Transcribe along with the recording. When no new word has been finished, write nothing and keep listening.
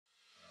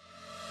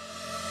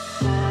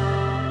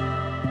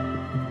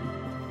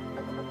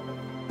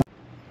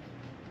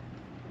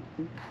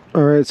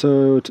Alright,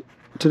 so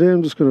today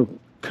I'm just going to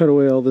cut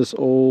away all this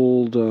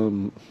old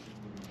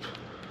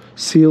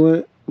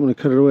sealant. I'm going to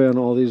cut it away on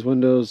all these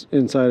windows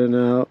inside and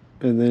out,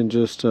 and then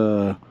just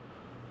recoat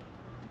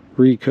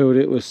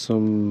it with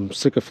some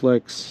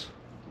Sikaflex.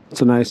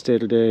 It's a nice day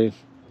today.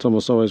 It's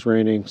almost always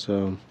raining,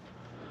 so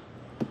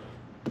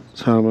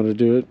that's how I'm going to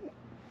do it.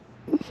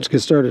 Let's get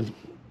started.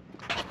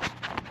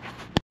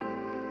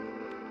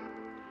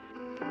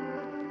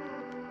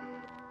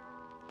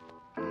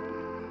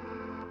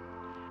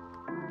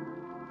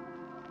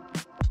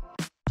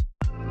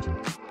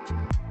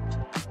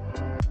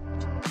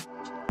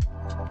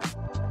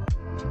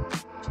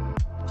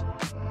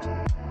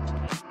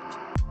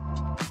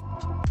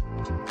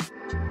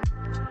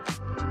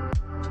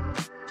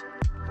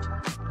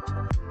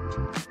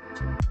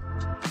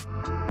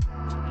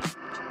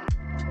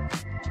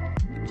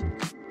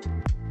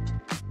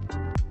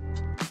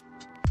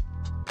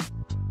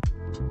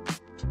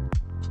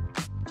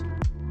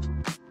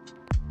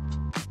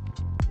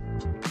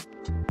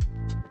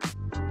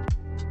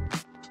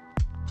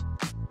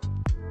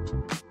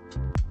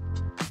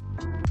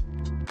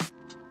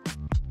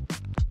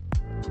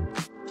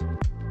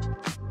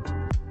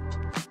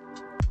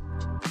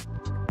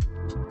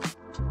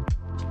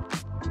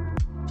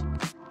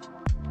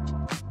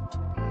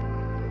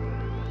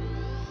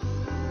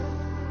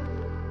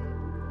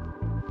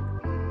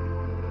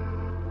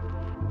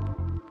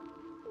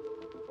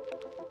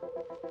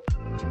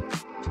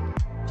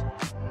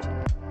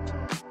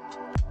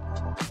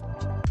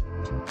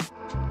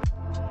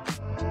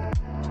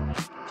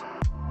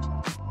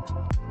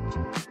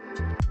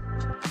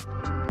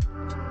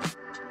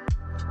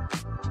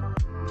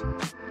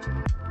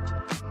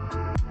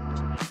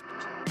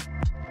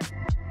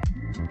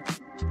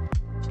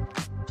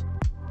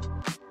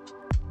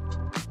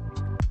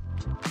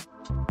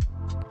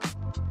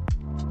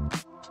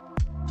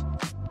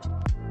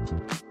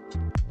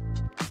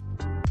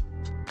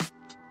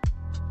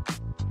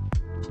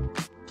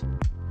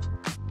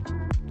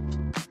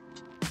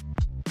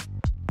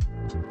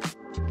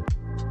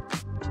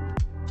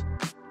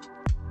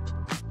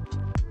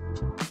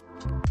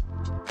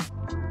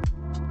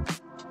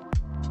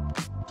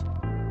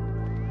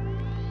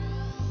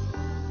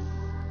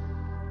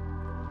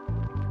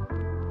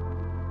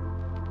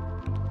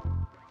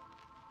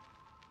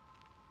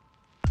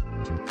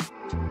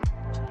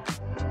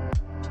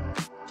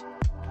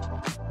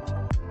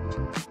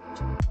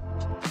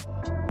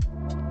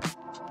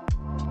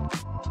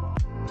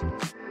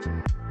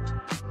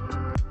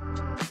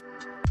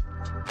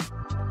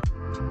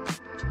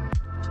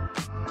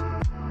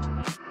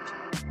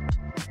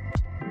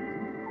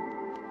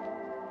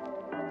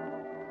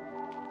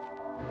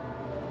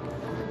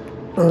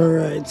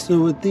 Alright,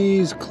 so with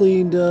these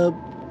cleaned up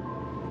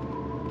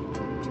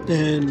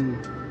and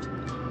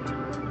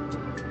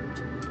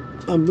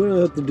I'm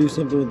gonna have to do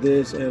something with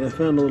this, and I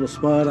found a little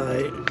spot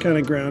I kind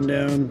of ground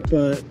down,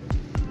 but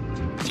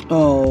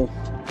I'll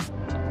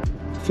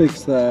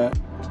fix that. I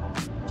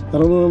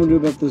don't know what I'm gonna do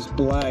about this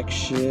black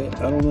shit.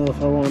 I don't know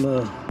if I want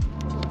to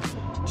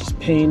just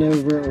paint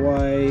over it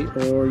white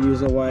or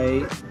use a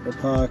white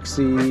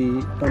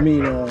epoxy.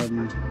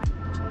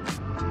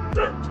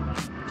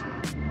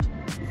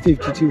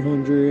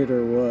 5200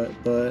 or what,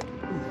 but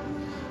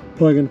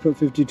probably gonna put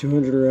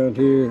 5200 around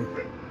here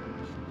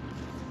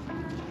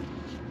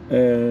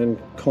and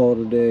call it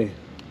a day.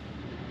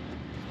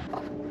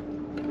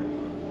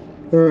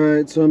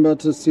 Alright, so I'm about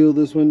to seal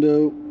this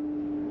window.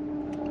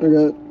 I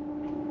got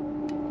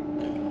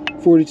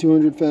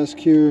 4200 fast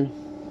cure.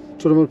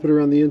 That's what I'm gonna put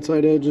around the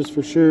inside edges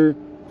for sure.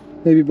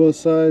 Maybe both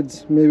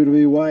sides. Maybe it'll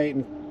be white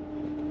and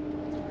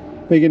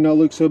make it not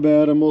look so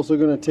bad. I'm also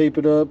gonna tape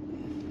it up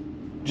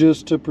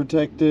just to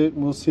protect it,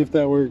 and we'll see if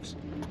that works.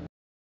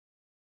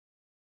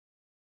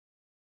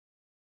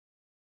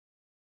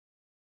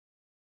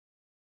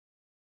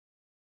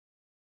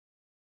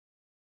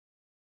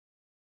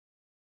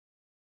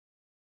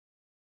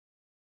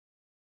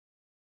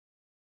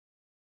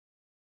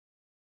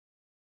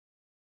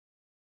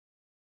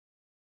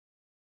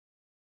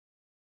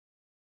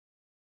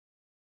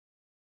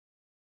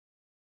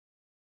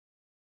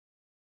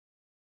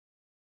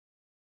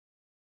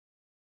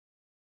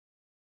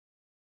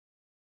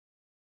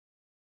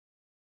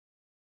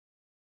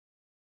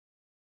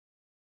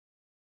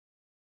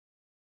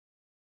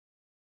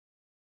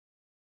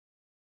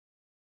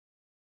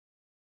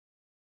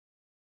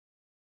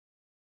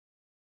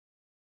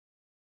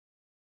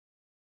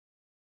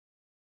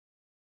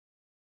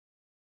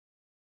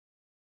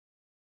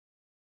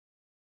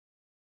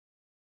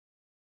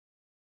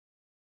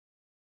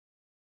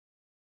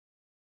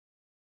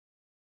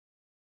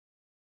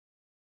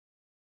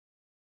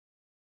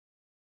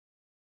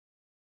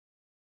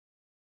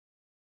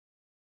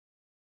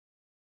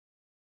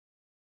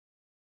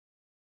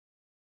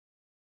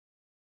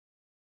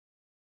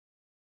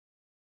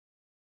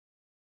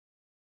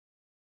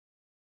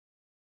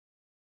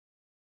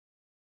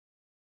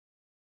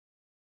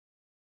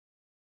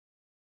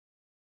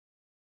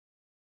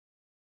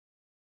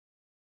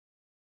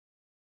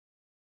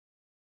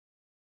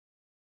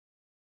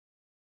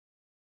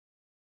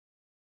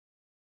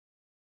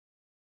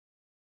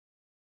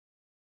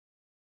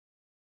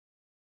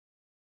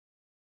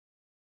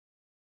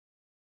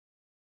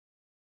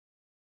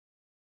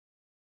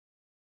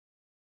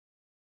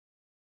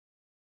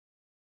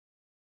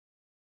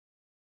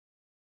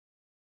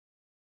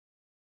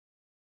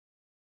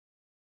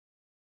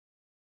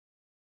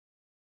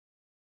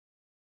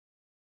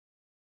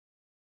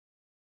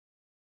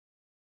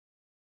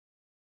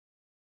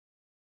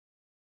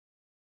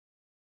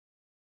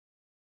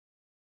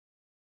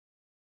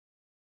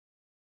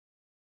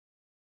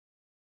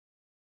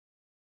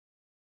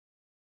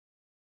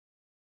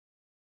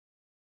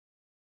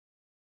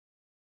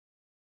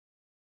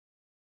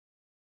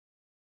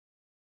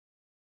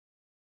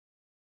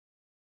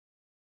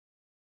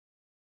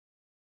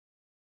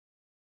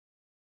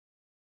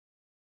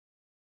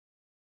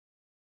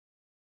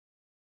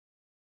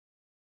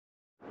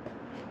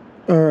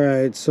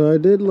 Alright, so I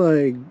did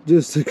like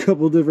just a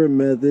couple different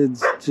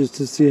methods just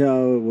to see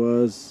how it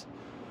was.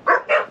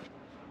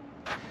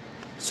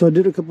 So I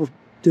did a couple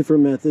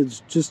different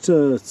methods just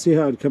to see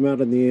how it'd come out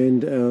in the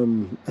end.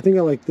 I think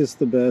I like this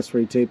the best,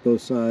 where you tape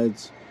both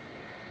sides.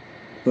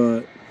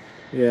 But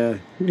yeah,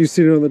 you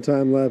see it on the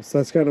time lapse.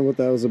 That's kind of what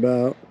that was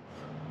about.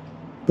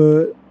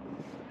 But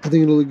I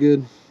think it'll look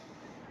good.